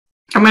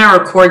I'm going to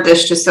record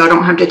this just so I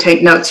don't have to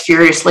take notes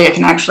furiously. I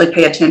can actually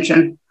pay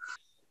attention.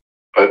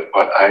 But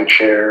I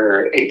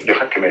chair 8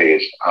 different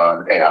committees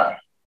on AI.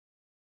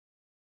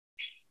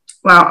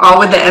 Wow, all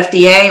with the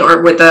FDA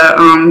or with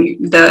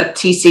the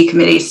TC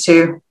committees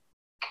too?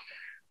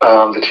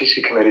 The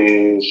TC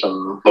committee,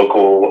 some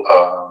local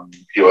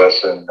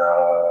US and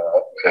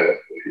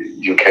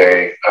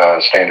UK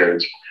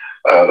standards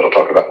that I'll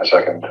talk about in a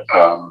second.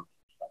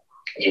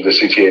 So the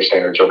CTA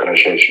Standards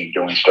Organization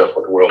doing stuff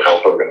with the World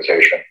Health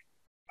Organization,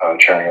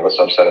 chairing of a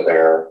subset of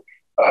their,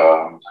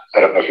 I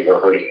don't know if you've ever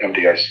heard of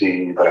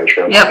MDIC, but I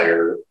chair one of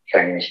their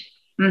things.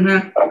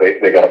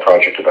 Mm-hmm. They got a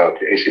project about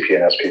the ACP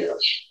and SPS,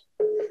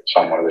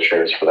 so I'm one of the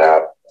chairs for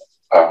that,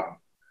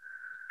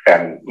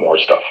 and more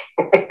stuff.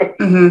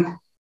 Mm-hmm.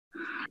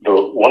 The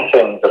one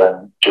thing that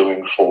I'm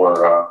doing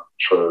for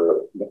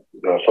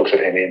the folks at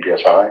AMI and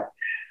BSI,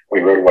 we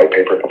wrote a white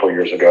paper a couple of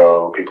years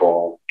ago.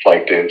 People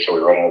liked it, so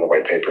we wrote another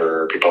white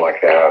paper. People like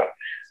that,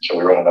 so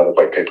we wrote another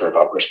white paper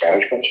about risk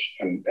management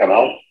and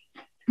ML.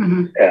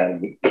 Mm-hmm.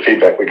 And the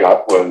feedback we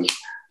got was,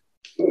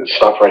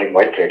 stop writing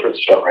white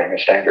papers, start writing a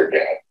standard,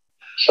 Dad.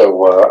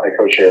 So I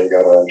co-chair, we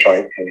got a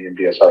joint AMI and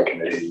BSI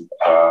committee.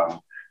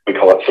 We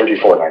call it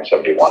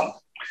 34971.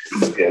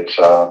 It's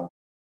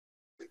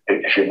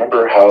if you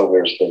remember how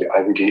there's the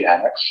IVD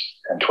annex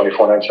and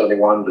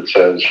 24971 that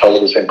says follow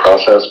the same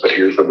process, but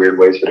here's the weird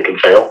ways that it can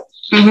fail.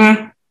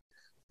 Mm-hmm.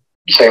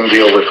 Same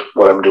deal with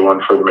what I'm doing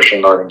for the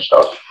machine learning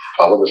stuff.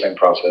 Follow the same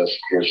process.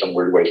 Here's some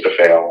weird ways to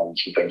fail and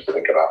some things to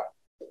think about.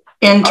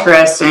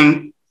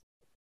 Interesting.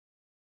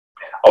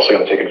 Also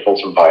going to take in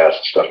some bias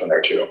stuff in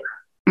there too.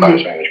 Mm-hmm.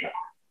 Bias management.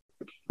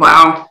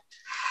 Wow,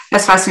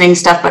 that's fascinating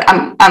stuff. But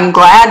I'm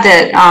glad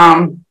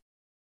that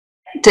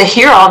to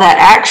hear all that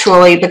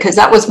actually, because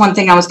that was one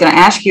thing I was going to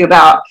ask you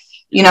about.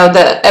 You know,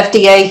 the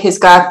FDA has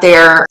got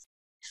their,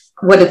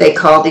 what do they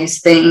call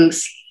these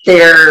things?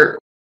 The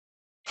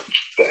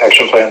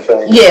action plan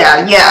thing.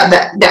 Yeah,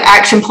 the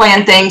action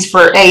plan things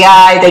for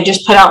AI. They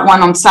just put out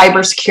one on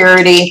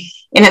cybersecurity,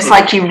 and it's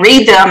like you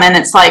read them, and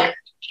it's like,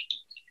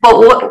 but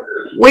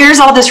where's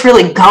all this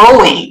really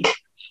going?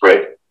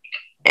 Right.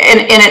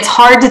 And it's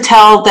hard to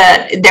tell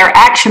that they're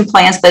action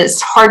plans, but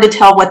it's hard to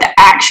tell what the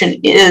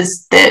action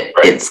is that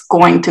it's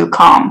going to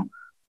come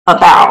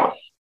about.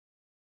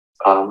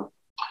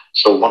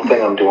 So one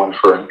thing I'm doing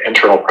for an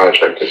internal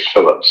project at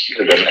Philips,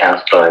 I've been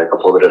asked by a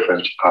couple of the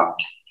different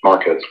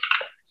markets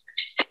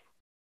to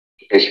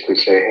basically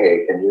say,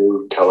 hey, can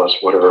you tell us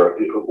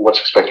what's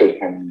expected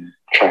in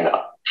China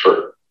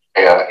for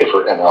AI,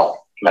 for ML,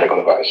 medical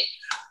device?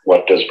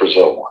 What does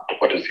Brazil want?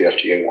 What does the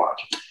FDA want?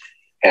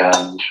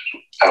 And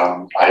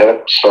I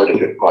haven't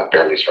started it, well, I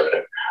barely started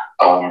it.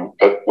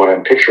 But what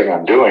I'm picturing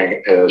on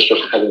doing is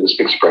just having this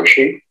big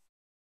spreadsheet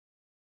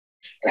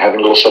and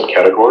having little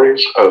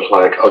subcategories of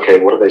like, okay,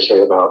 what do they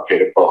say about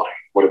data quality?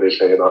 What do they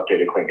say about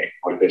data cleaning?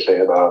 What do they say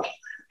about,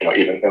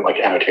 even like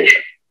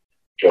annotation?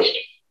 Just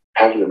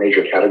have the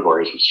major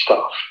categories of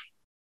stuff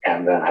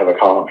and then have a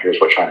column. Here's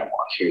what China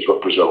wants. Here's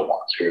what Brazil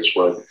wants. Here's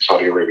what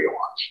Saudi Arabia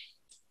wants.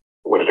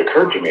 What had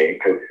occurred to me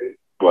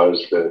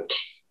was that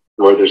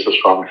where there's the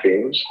strong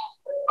themes,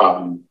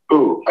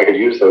 I could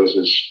use those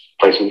as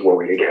places where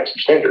we need to have some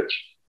standards.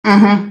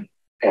 Mm-hmm.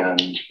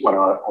 And when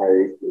I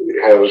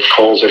have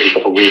calls every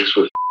couple of weeks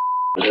with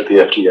at the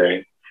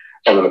FDA,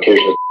 and then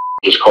occasionally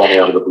just call me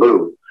out of the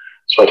blue.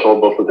 So I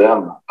told both of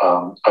them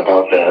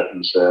about that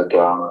and said,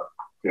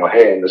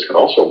 hey, and this could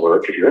also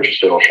work. If you're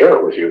interested, I'll share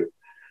it with you.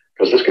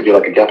 Because this could be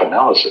like a gap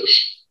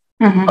analysis,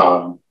 mm-hmm.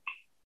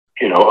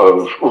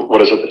 Of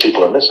what is it that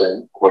people are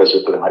missing? What is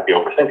it that they might be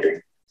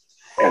overthinking?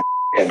 And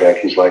came back,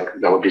 he's like,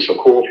 that would be so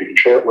cool if you can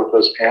share it with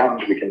us,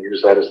 and we can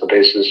use that as the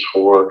basis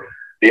for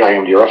the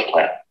IMDRF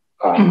plan.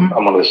 Mm-hmm.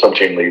 I'm one of the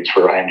sub-team leads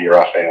for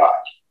IMDRF AI.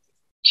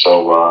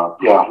 So,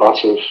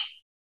 lots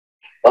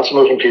of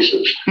moving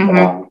pieces.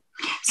 Mm-hmm.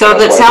 So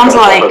that sounds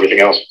like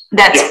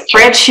that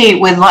spreadsheet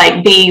would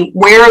like be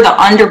where are the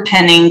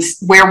underpinnings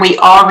where we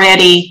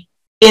already,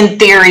 in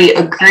theory,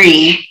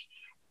 agree,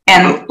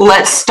 and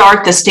let's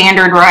start the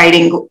standard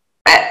writing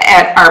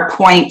at our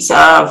points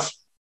of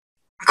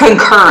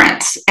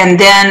concurrence, and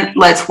then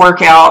let's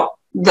work out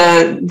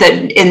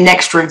in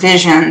next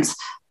revisions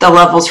the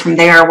levels from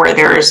there where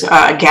there's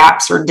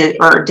gaps or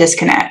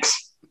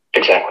disconnects.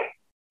 Exactly.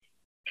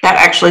 That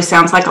actually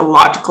sounds like a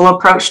logical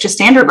approach to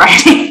standard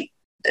writing.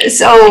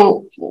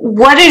 So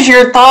what is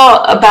your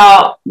thought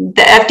about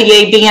the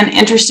FDA being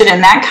interested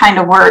in that kind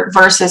of work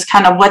versus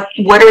kind of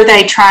what are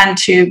they trying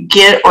to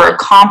get or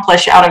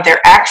accomplish out of their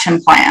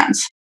action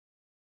plans?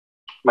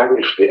 My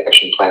read for the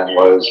action plan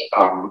was,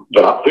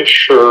 they're not really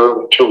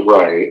sure what to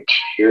write.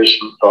 Here's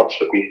some thoughts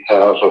that we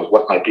have of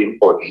what might be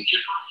important.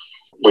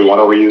 We want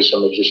to reuse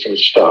some existing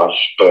stuff,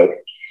 but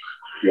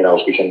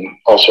we can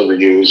also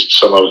reuse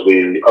some of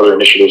the other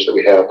initiatives that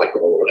we have, like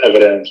the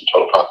evidence,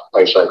 total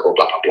life cycle,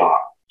 blah, blah, blah.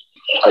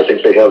 I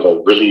think they have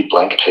a really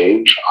blank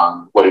page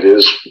on what it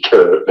is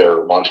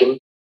they're wanting,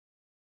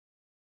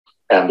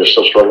 and they're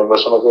still struggling with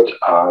some of it.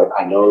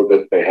 I know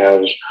that they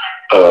have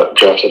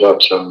drafted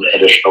up some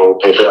additional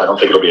paper. I don't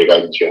think it'll be a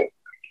guidance yet,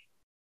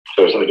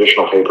 There's an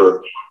additional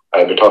paper.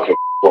 I've been talking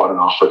on and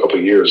off for a couple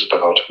of years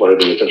about what are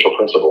the essential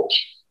principles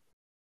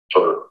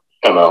for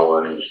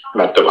ML and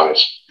Met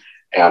device.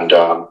 And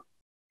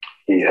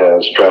he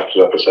has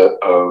drafted up a set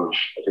of,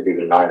 I think,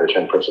 either 9 or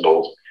 10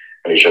 principles,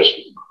 and he's just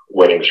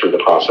waiting through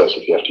the process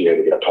of the FDA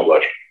to get it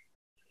published.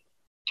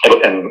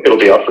 And it'll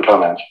be out for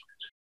comment.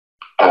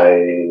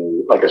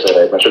 Like I said,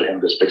 I mentioned him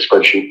this big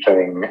spreadsheet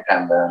thing,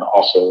 and then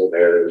also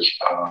there's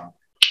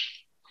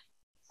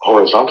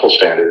horizontal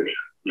standard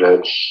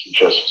that's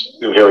just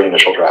a very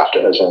initial draft,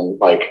 as in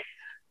like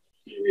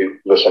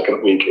the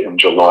second week in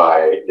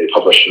July, they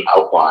published an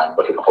outline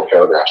with a couple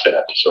paragraphs in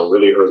it. So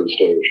really early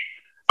stage,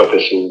 but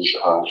this is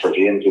for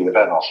V&V with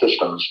all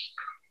systems,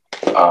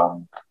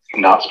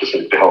 not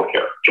specific to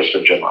healthcare, just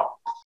in general.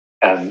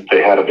 And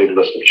they had a big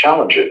list of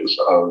challenges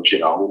of, you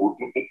know,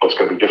 what's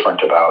going to be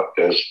different about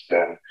this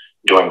than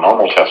doing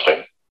normal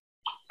testing.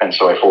 And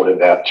so I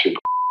forwarded that to,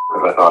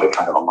 because I thought it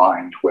kind of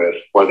aligned with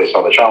where they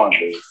saw the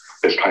challenges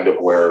is kind of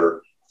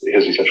where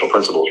his essential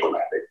principles were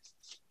landing.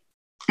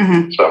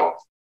 Mm-hmm. So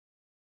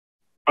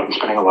I'm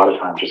spending a lot of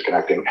time just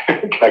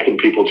connecting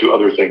people to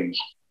other things.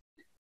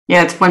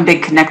 Yeah, it's one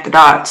big connect the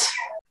dots.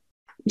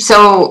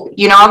 So,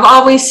 you know, I've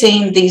always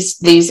seen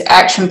these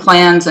action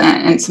plans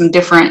and some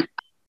different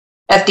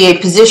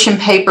FDA position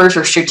papers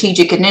or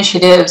strategic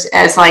initiatives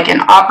as like an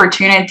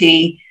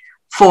opportunity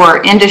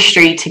for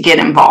industry to get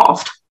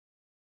involved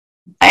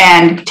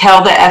and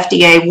tell the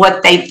FDA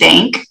what they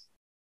think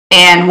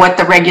and what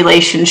the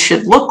regulations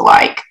should look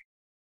like.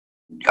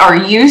 Are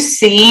you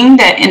seeing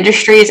that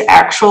industry is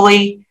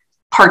actually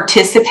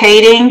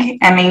participating?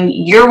 I mean,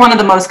 you're one of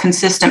the most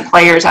consistent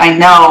players I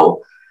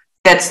know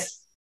that's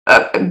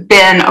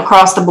been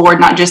across the board,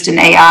 not just in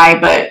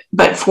AI,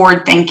 but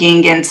forward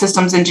thinking and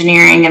systems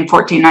engineering and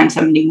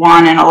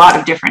 14971 and a lot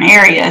of different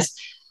areas.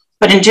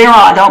 But in general,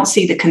 I don't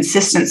see the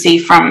consistency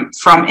from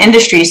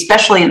industry,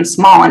 especially in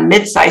small and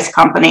mid-sized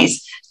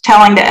companies,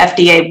 telling the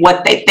FDA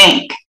what they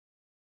think.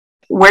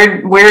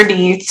 Where do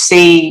you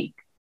see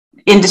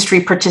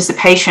industry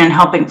participation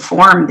helping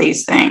form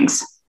these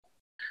things?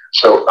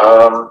 So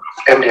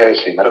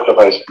MDIC, Medical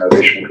Device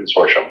Innovation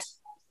Consortium,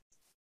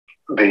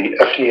 the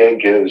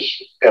FDA gives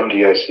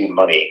MDIC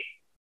money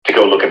to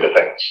go look into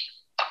things.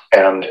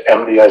 And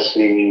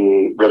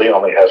MDIC really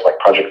only has like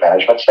project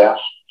management staff.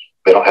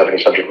 They don't have any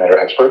subject matter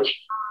experts.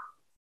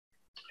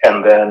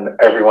 And then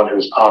everyone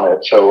who's on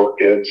it, so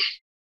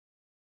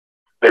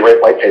they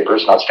write white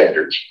papers, not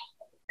standards.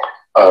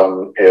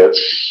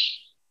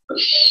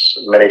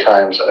 It's many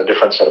times a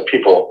different set of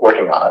people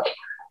working on it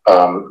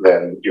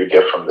than you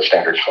get from the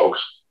standards folks.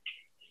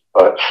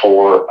 But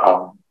for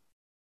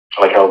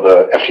like how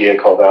the FDA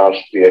called out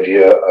the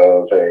idea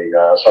of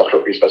a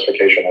software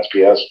pre-specification,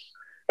 SPS,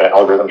 an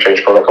algorithm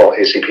change protocol,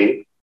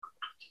 ACP.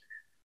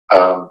 I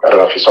don't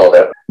know if you saw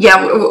that.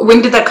 Yeah,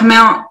 when did that come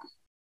out?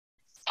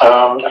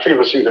 I think it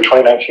was either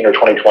 2019 or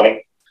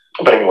 2020.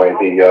 But anyway,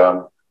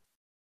 the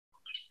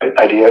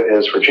idea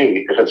is for,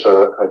 gee, if it's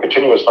a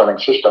continuous learning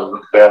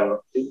system, then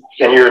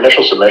in your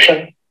initial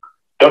submission,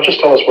 don't just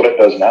tell us what it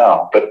does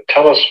now, but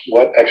tell us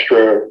what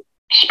extra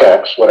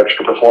specs, what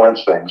extra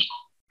performance things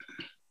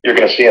you're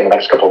going to see in the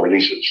next couple of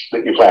releases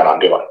that you plan on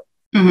doing.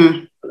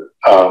 Mm-hmm.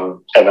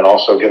 And then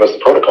also give us the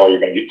protocol you're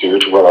going to do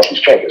to roll out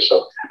these changes.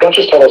 So don't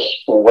just tell us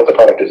what the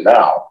product is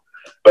now,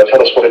 but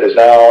tell us what it is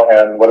now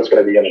and what it's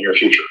going to be in the near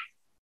future.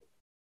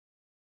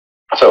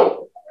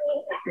 So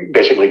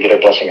basically get a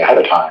blessing ahead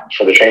of time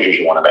for the changes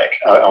you want to make.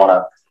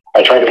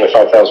 I trained it with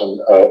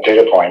 5,000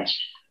 data points.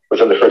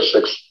 Within the first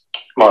 6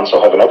 months,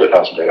 I'll have another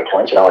 1,000 data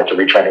points, and I like to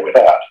retrain it with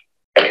that.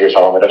 And here's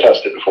how I'm going to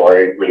test it before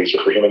I release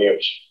it for human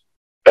use.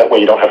 That way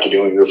you don't have to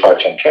do your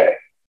 510K.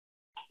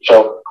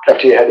 So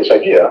FDA had this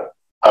idea.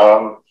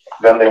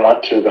 Then they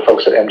went to the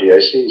folks at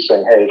MDIC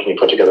saying, hey, can you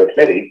put together a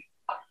committee,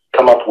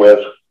 come up with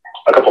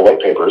a couple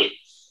white papers.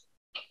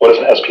 What does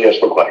an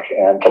SPS look like?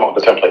 And come up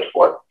with a template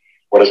for it.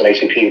 What does an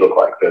ACP look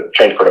like, the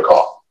change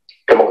protocol?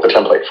 Come up with a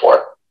template for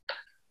it.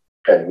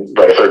 And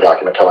write a third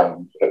document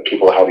telling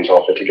people how these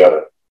all fit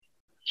together.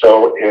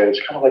 So it's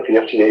kind of like the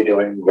FDA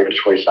doing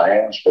regulatory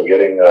science. They're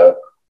getting a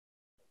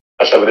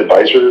set of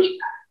advisors,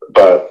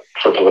 but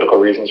for political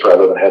reasons,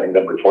 rather than having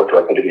them report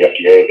directly to the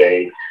FDA,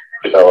 they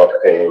develop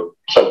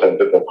something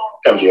that the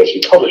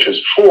MDIC publishes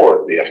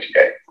for the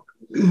FDA.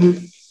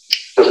 Mm-hmm.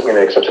 Doesn't mean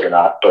they accept it or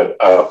not, but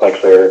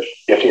like the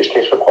FDA's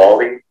Case for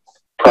Quality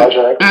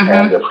project mm-hmm.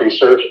 and their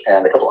pre-cert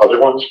and a couple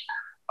other ones,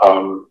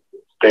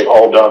 they've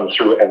all done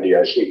through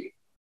MDIC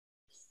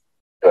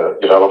to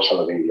develop some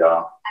of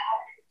the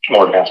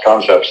more advanced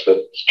concepts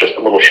that's just a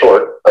little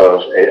short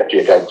of a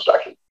FDA guidance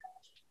document.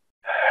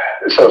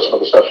 So some of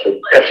the stuff that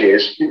FDA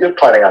is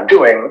planning on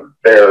doing,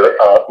 they're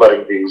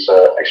letting these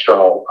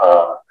external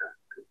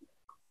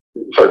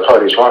third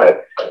parties run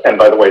it. And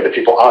by the way, the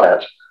people on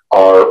it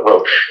are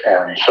Roche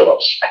and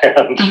Philips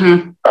and,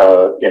 mm-hmm.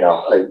 You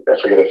know,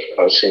 I forget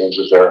if Siemens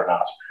is there or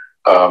not,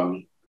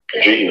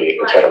 GE,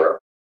 et cetera.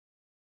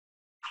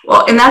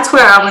 Well, and that's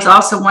where I was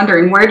also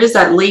wondering, where does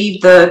that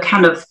leave the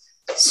kind of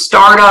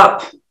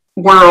startup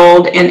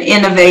world and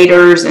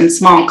innovators and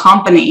small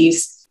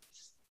companies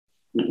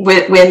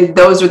when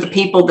those are the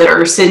people that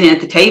are sitting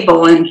at the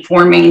table and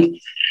forming,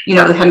 you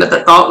know, the kind of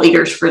the thought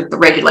leaders for the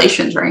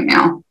regulations right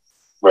now.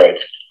 Right.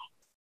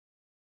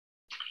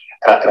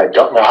 And I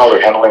don't know how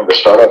they're handling the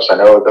startups. I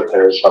know that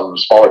there's some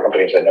smaller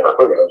companies I never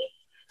heard of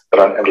that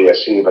are on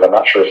MDSC, but I'm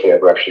not sure if they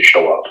ever actually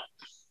show up,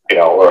 you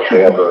know, or if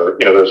they ever,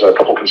 you know, there's a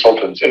couple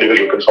consultants,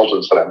 individual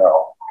consultants that I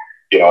know,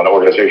 you know, an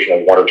organization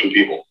of 1 or 2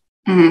 people.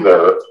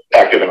 They're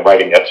active in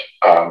writing it.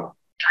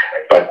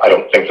 But I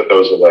don't think that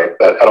those are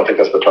I don't think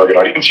that's the target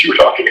audience you were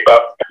talking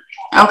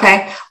about.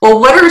 Okay. Well,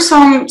 what are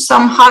some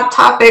hot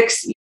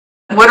topics?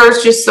 What are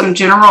just some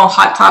general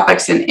hot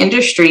topics in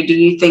industry do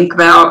you think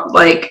about,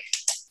 like,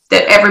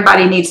 that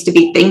everybody needs to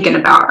be thinking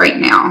about right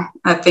now?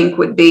 I think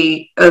would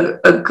be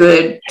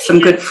some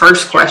good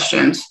first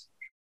questions.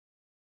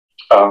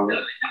 The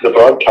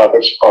broad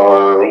topics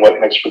are what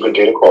makes for good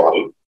data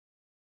quality.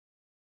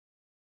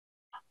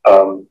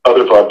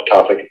 Other broad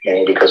topic,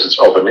 because it's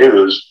open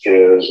news,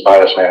 is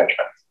bias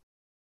management.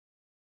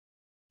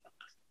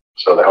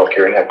 So the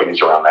healthcare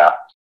inequities around that.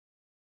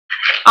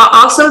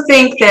 I also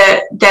think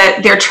that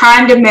they're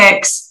trying to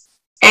mix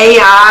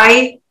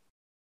AI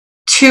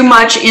too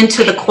much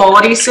into the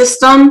quality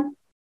system,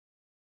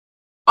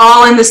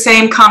 all in the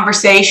same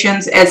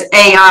conversations as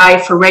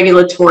AI for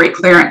regulatory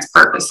clearance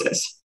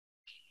purposes.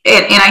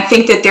 And I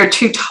think that they're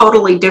two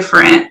totally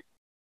different.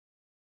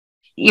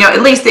 You know,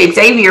 at least the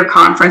Xavier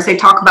conference, they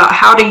talk about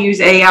how to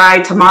use AI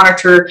to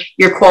monitor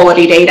your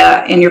quality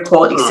data in your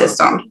quality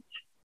system,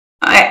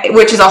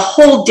 which is a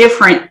whole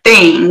different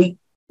thing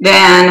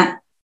than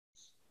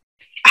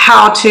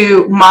how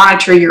to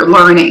monitor your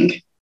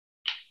learning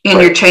in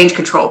your change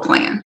control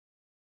plan.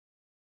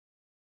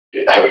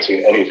 I haven't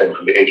seen anything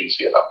from the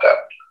agency about that.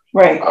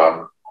 Right.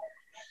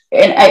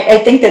 And I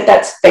think that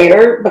that's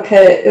fair,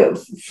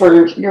 because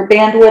for your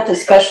bandwidth,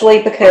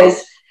 especially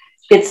because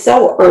it's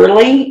so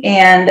early.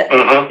 And,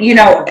 you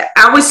know,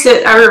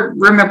 I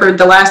remember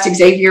the last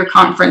Xavier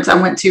conference I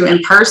went to in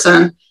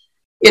person.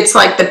 It's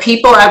like the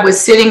people I was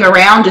sitting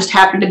around just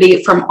happened to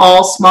be from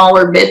all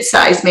smaller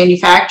mid-sized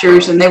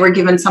manufacturers, and they were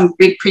given some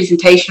big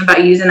presentation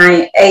about using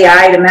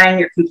AI to mine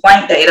your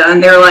complaint data.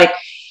 And they're like,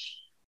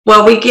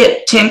 well, we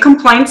get 10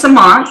 complaints a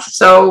month,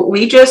 so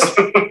we just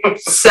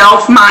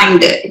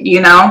self-mined it,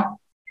 you know?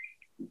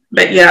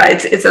 But yeah,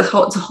 it's a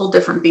whole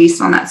different beast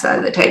on that side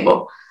of the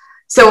table.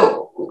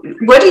 So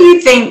what do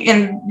you think,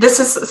 and this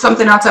is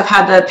something else I've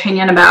had the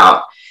opinion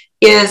about,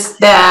 is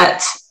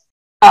that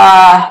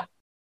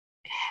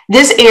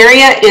this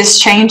area is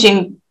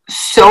changing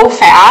so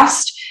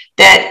fast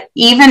that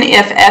even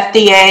if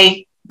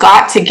FDA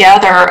got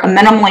together a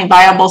minimally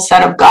viable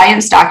set of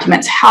guidance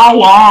documents, how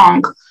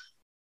long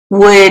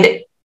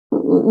would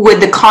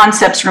the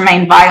concepts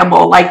remain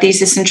viable? Like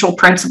these essential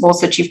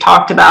principles that you've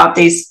talked about,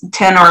 these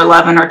 10 or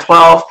 11 or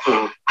 12,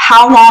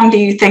 how long do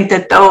you think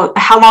that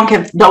how long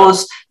have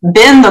those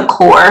been the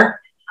core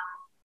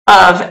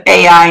of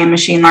AI and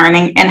machine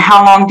learning, and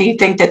how long do you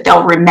think that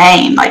they'll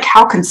remain? Like,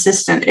 how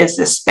consistent is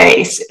this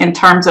space in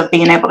terms of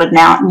being able to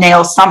now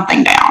nail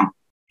something down?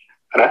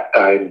 And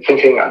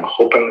I'm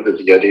hoping that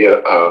the idea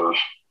of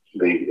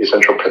the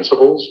essential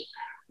principles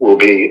will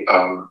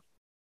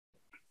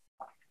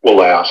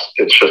last.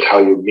 It's just how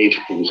you meet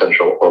the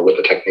essential, or what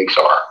the techniques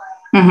are,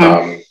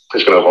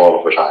 is going to evolve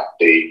over time.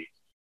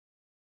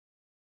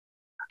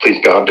 Please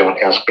God, don't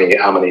ask me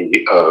how many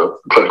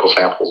clinical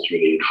samples do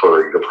you need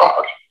for your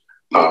product.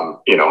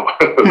 You know,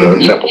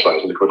 the sample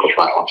size of the clinical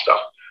trial and stuff.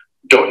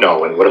 Don't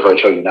know, and whatever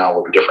I tell you now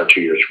will be different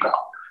 2 years from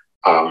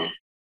now.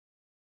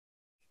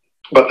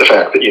 But the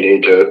fact that you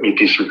need to meet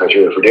these 3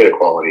 criteria for data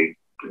quality,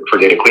 for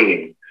data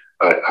cleaning,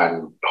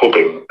 I'm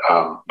hoping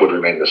would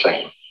remain the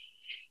same.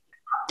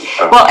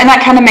 Well, and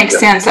that kind of makes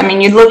sense. I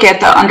mean, you look at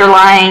the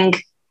underlying,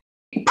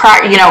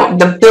 you know,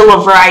 the Bill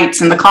of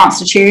Rights and the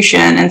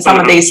Constitution and some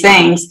of these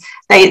things.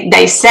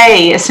 They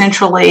say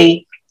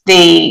essentially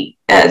the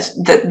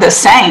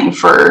same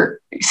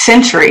for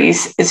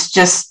centuries. It's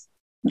just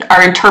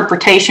our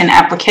interpretation,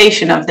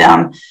 application of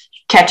them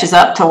catches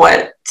up to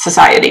what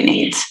society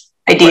needs,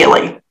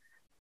 ideally.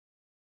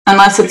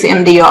 Unless it's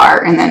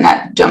MDR, and then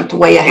that jumped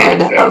way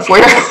ahead of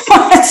where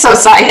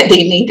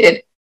society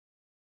needed.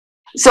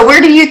 So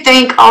where do you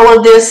think all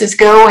of this is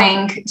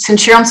going?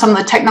 Since you're on some of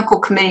the technical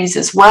committees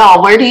as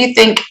well, where do you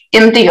think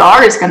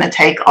MDR is going to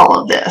take all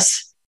of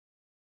this?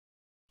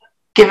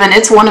 Given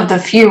it's one of the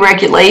few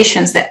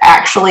regulations that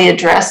actually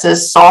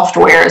addresses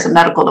software as a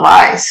medical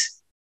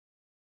device.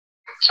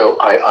 So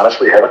I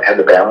honestly haven't had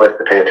the bandwidth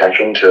to pay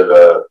attention to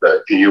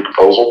the EU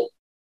proposal.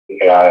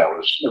 Yeah, I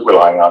was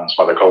relying on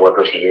some other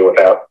coworkers to deal with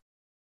that.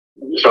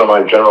 So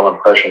my general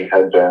impression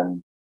had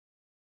been,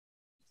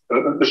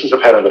 this is a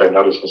pattern that I've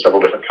noticed in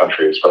several different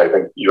countries, but I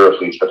think Europe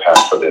leads the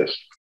path for this.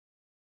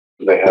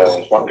 They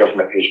have one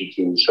government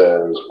agency who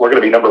says, we're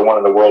going to be number 1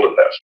 in the world at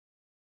this.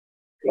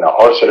 You know,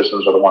 our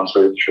citizens are the ones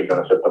that should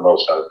benefit the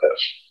most out of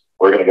this.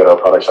 We're going to get our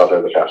products out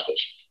there the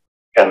fastest.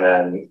 And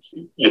then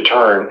you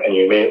turn and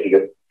you immediately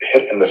get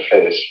hit in the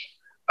face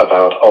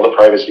about all the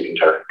privacy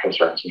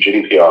concerns and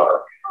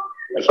GDPR,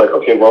 It's like,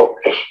 okay, well,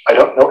 if I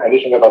don't know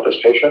anything about this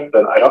patient,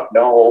 then I don't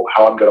know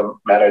how I'm going to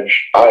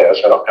manage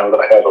bias. I don't know that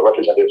I have a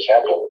representative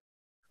sample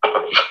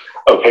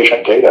of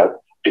patient data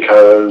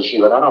because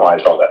you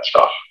anonymized all that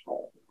stuff.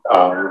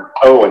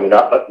 Oh, and you're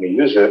not letting me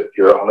use it.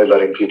 You're only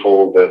letting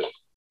people that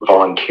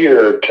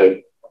volunteer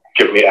to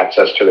give me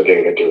access to the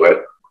data do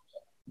it.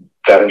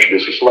 That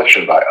introduces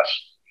selection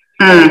bias.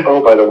 And,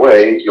 oh, by the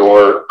way,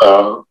 your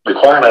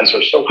requirements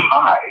are so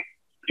high.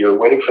 You're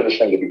waiting for this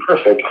thing to be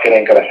perfect. It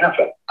ain't going to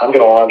happen. I'm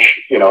going to launch,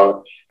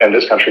 in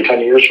this country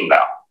 10 years from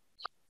now.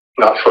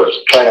 Not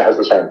first. China has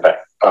the same thing.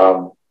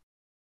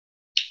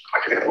 I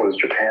forget if it was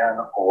Japan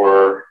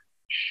or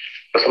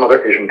some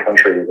other Asian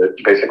country that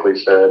basically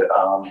said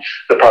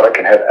the product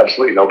can have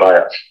absolutely no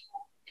bias.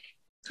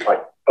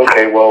 Like,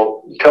 okay,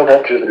 well, tell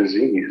that to the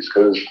disease,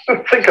 because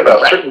think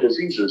about certain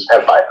diseases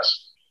have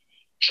bias.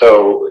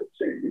 So,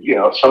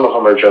 some of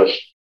them are just,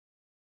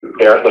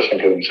 they aren't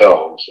listening to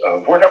themselves.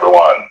 We're number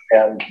one,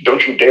 and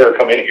don't you dare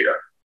come in here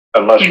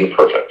unless you're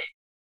perfect.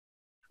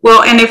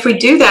 Well, and if we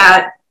do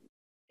that,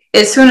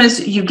 as soon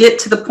as you get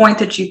to the point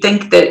that you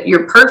think that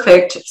you're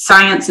perfect,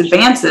 science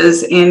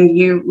advances and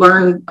you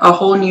learn a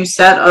whole new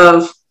set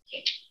of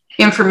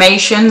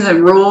information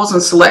and rules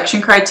and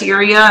selection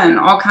criteria and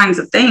all kinds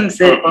of things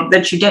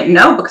that you didn't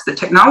know because the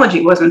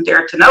technology wasn't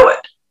there to know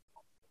it.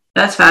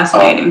 That's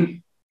fascinating.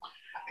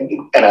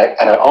 And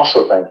I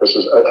also think this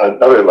is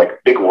another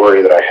big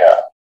worry that I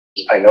have.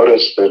 I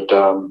noticed that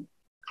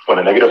when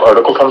a negative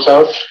article comes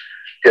out,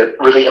 it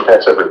really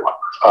impacts everyone.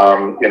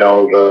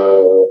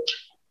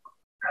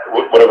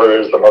 Whatever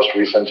is the most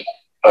recent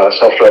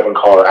self-driving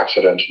car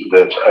accident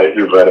that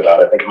you've read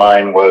about. I think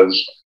mine was,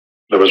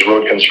 there was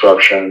road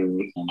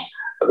construction.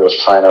 There was a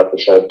sign up that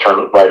said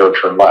turn right or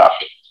turn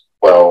left.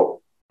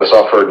 Well, the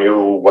software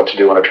knew what to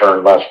do on a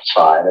turn left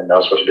sign and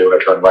knows what to do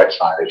on a turn right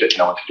sign. It didn't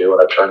know what to do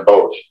on a turn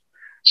both.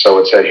 So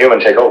it said human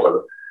take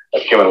over. The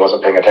human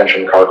wasn't paying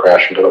attention, car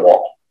crashed into the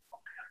wall.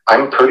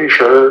 I'm pretty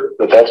sure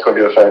that that's going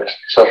to affect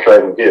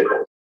self-driving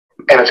vehicles.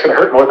 And it's going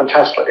to hurt more than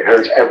Tesla. It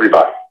hurts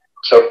everybody.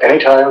 So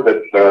anytime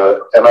that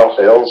the ML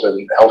fails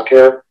in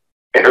healthcare,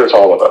 it hurts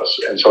all of us.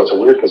 And so it's a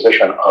weird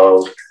position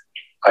of,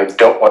 I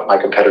don't want my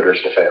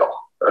competitors to fail,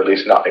 or at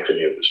least not make the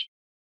news.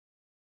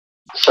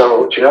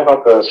 So do you know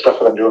about the stuff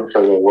that I'm doing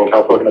for the World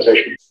Health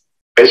Organization?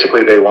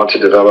 Basically, they want to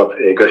develop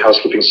a good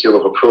housekeeping seal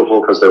of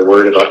approval because they're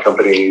worried about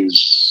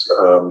companies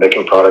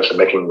making products and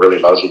making really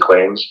lousy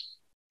claims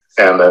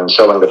and then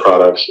selling the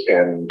products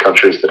in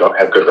countries that don't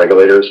have good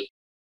regulators.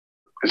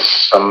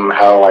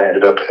 Somehow I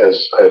ended up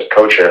as a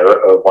co-chair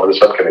of one of the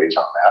subcommittees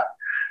on that,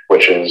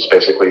 which is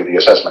basically the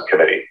assessment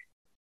committee.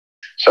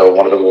 So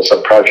one of the little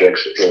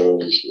sub-projects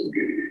is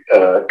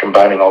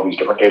combining all these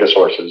different data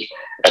sources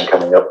and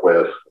coming up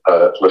with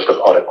a list of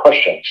audit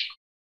questions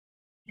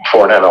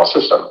for an ML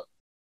system.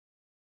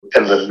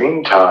 In the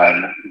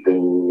meantime,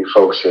 the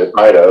folks at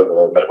MITA,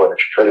 the Medical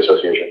Industry Trade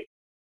Association,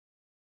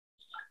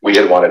 we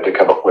had wanted to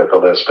come up with a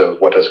list of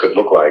what does good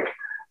look like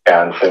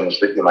and things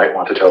that you might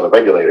want to tell the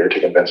regulator to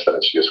convince them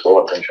it's useful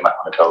and things you might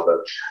want to tell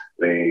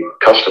the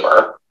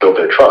customer, build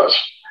their trust.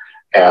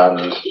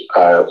 And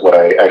what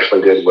I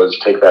actually did was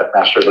take that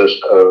master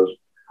list of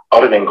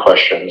auditing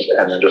questions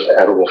and then just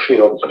add a little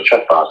field and put a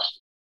checkbox.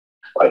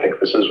 I think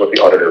this is what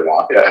the auditor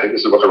wants. I think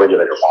this is what the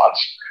regulator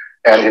wants.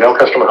 And,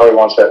 customer probably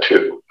wants that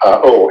too.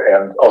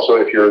 And also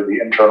if you're the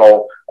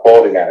internal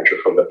quality manager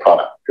for the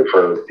product,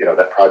 for,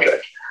 that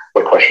project,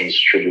 what questions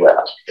should you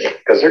ask?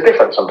 Because they're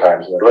different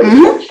sometimes in the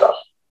regulatory stuff.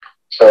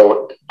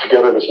 So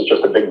together, this is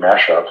just a big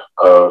mashup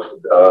of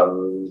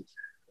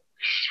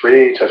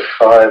 3 to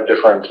 5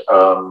 different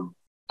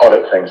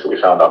audit things that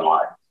we found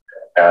online.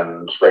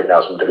 And right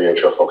now, some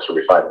WHO folks are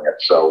refining it.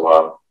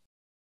 So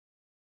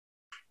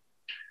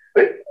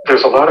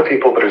there's a lot of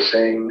people that are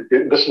saying,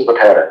 this is the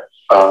pattern.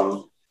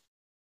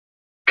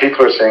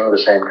 People are seeing the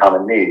same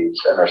common needs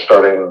and are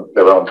starting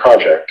their own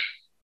project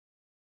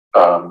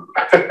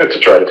to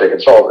try to take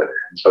and solve it.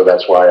 And so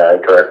that's why I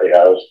currently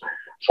have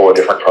 4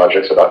 different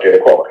projects about data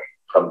quality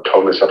from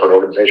totally separate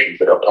organizations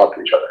that don't talk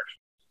to each other.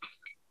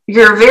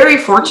 You're very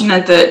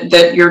fortunate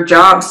that your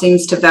job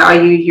seems to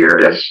value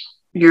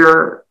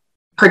your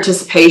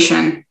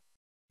participation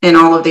in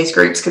all of these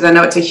groups, because I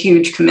know it's a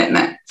huge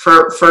commitment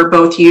for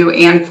both you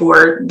and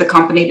for the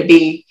company to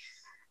be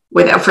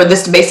for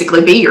this to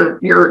basically be your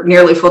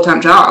nearly full-time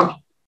job.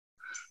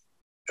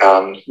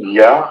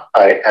 Yeah,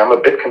 I am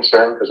a bit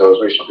concerned because I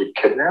was recently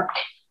kidnapped,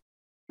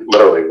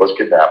 literally was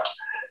kidnapped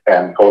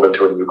and pulled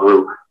into a new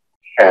group.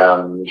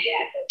 And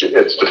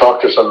it's to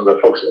talk to some of the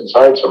folks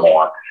inside some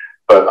more,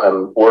 but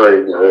I'm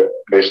worried that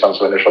based on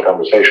some initial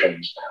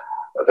conversations,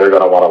 they're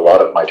going to want a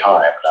lot of my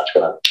time. And that's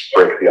going to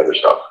break the other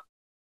stuff.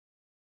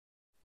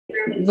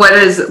 What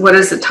is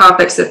the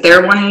topics that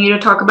they're wanting you to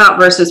talk about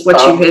versus what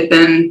you had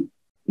been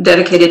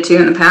dedicated to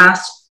in the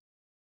past?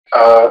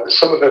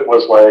 Some of it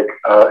was like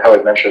how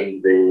I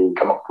mentioned,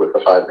 come up with the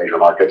 5 major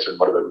markets and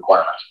what are the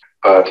requirements.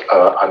 But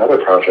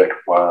another project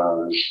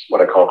was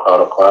what I call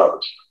Cloud of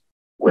Clouds,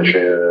 which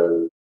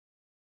is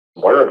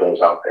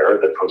wearables out there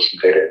that post some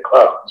data in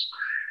clouds.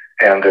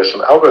 and there's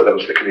some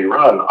algorithms that can be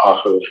run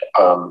off of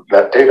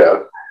that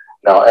data.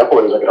 Now, Apple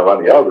isn't going to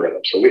run the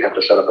algorithm, so we have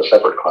to set up a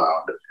separate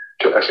cloud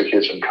to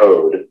execute some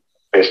code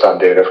based on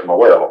data from a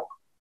whale.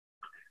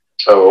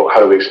 So how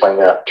do we explain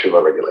that to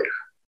a regulator?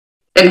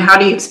 And how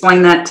do you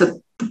explain that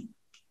to the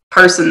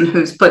person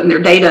who's putting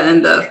their data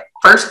in the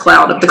first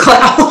cloud of the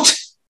cloud?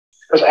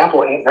 Because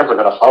Apple ain't never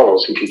going to follow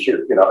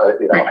CPQ,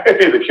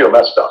 the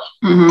QMS stuff.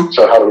 Mm-hmm.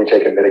 So how do we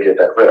take and mitigate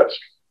that risk?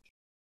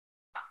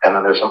 And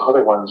then there's some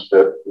other ones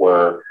that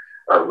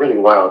are really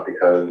wild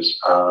because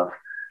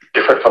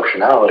different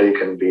functionality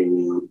can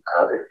be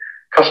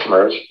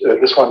customers.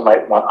 This one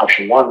might want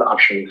option 1,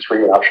 option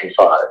 3, and option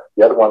 5.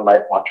 The other one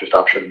might want just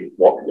option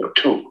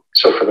 2.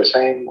 So for the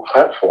same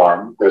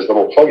platform, there's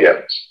little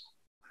plugins.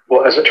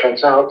 Well, as it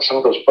turns out, some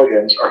of those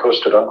plugins are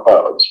hosted on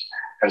clouds,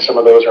 and some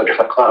of those are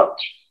different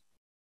clouds.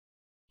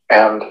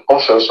 And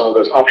also, some of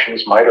those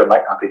options might or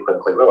might not be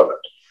clinically relevant.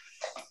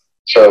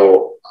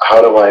 So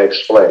how do I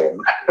explain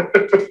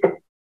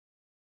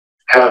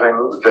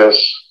having this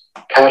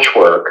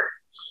patchwork,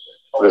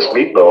 this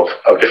meatloaf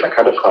of different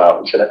kind of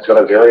clouds, and it's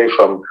going to vary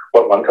from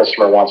what one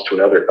customer wants to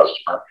another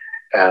customer.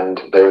 And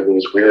there are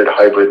these weird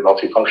hybrid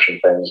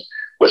multifunction things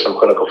with some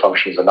clinical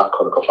functions and not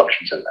clinical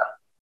functions in them.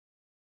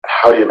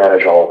 How do you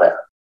manage all of that?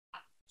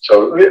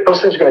 So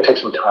those things are going to take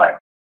some time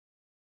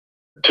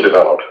to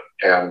develop,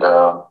 and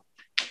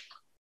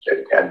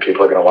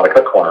people are going to want to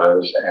cut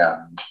corners.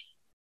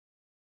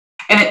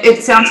 And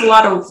it sounds a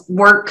lot of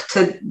work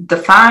to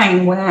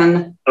define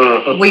when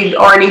we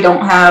already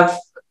don't have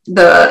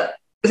the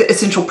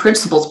essential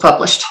principles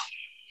published.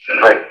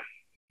 Right.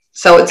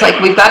 So it's like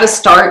we've got to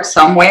start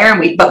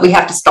somewhere, but we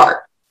have to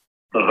start.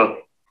 Mm-hmm.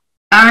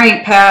 All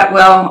right, Pat.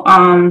 Well,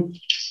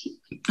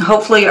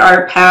 hopefully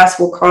our paths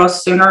will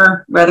cross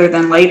sooner rather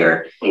than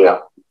later. Yeah.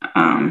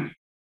 I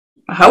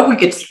hope we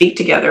could speak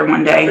together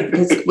one day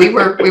because we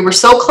were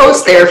so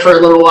close there for a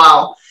little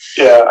while.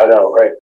 Yeah, I know, right?